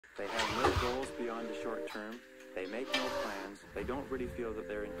They have no goals beyond the short term. They make no plans. They don't really feel that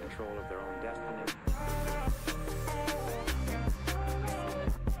they're in control of their own destiny.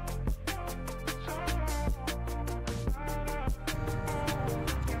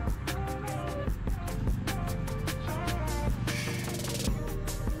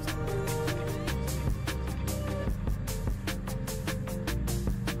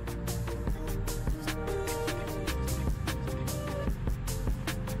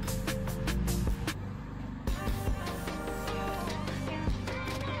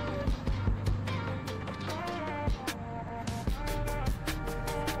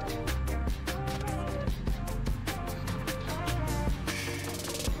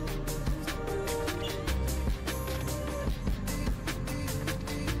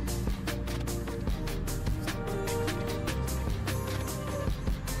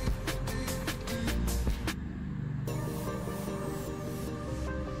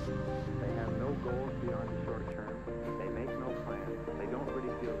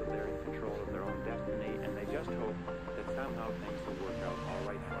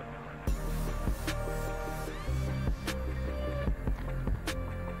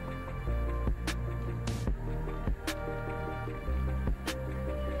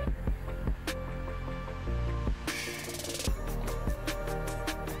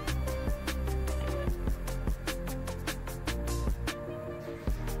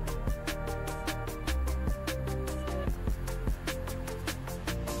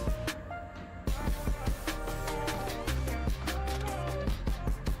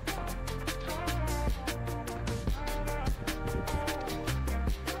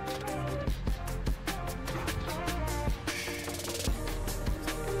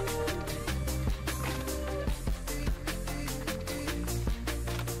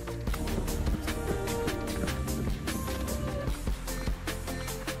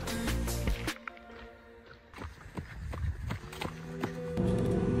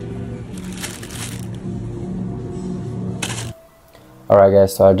 Alright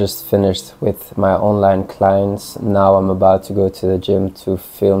guys, so I just finished with my online clients. Now I'm about to go to the gym to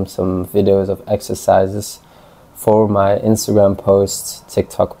film some videos of exercises for my Instagram posts,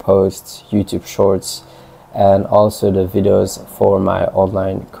 TikTok posts, YouTube shorts, and also the videos for my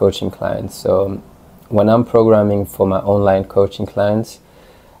online coaching clients. So when I'm programming for my online coaching clients,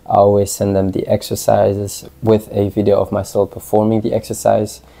 I always send them the exercises with a video of myself performing the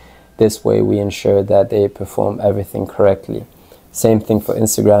exercise. This way we ensure that they perform everything correctly. Same thing for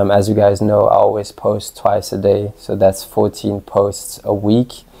Instagram. As you guys know, I always post twice a day, so that's 14 posts a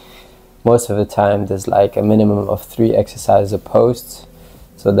week. Most of the time there's like a minimum of 3 exercises a post,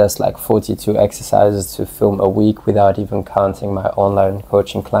 so that's like 42 exercises to film a week without even counting my online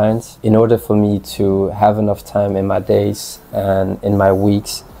coaching clients. In order for me to have enough time in my days and in my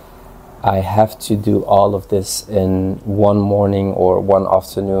weeks, I have to do all of this in one morning or one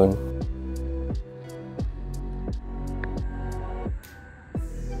afternoon.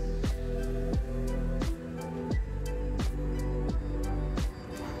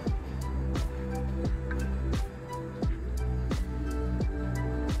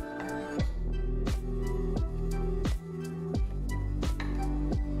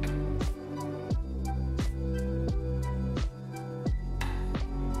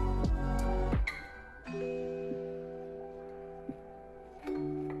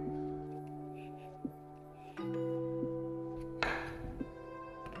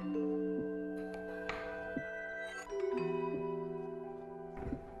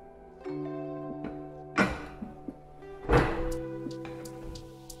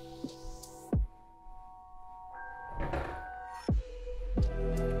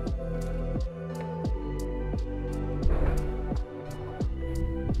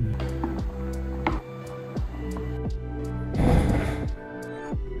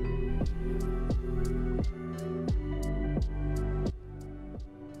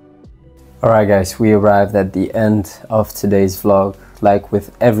 Alright guys, we arrived at the end of today's vlog. Like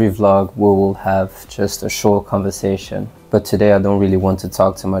with every vlog, we will have just a short conversation. But today I don't really want to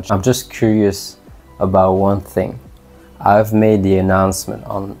talk too much. I'm just curious about one thing. I've made the announcement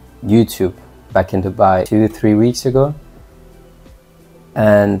on YouTube back in Dubai 2-3 weeks ago.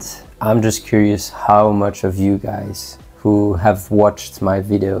 And I'm just curious how much of you guys who have watched my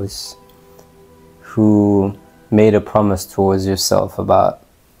videos, who made a promise towards yourself about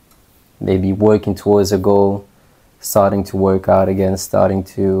maybe working towards a goal, starting to work out again, starting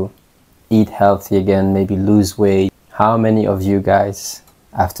to eat healthy again, maybe lose weight. How many of you guys,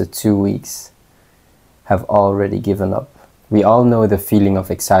 after 2 weeks, have already given up? We all know the feeling of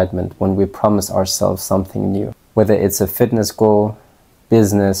excitement when we promise ourselves something new. Whether it's a fitness goal,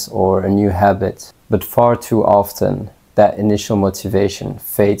 business or a new habit. But far too often, that initial motivation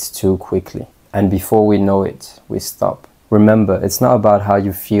fades too quickly. And before we know it, we stop. Remember, it's not about how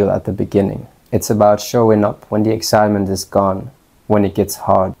you feel at the beginning. It's about showing up when the excitement is gone, when it gets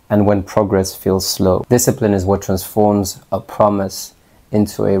hard, and when progress feels slow. Discipline is what transforms a promise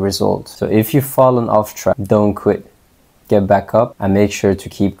into a result. So if you've fallen off track, don't quit. Get back up and make sure to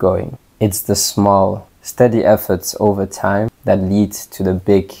keep going. It's the small, steady efforts over time that lead to the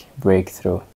big breakthrough.